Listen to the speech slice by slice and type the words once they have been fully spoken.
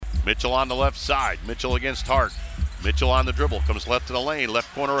Mitchell on the left side. Mitchell against Hart. Mitchell on the dribble. Comes left to the lane.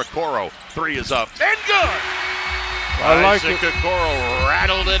 Left corner, Okoro. Three is up. And good! I like Isaac it. Okoro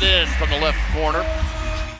rattled it in from the left corner.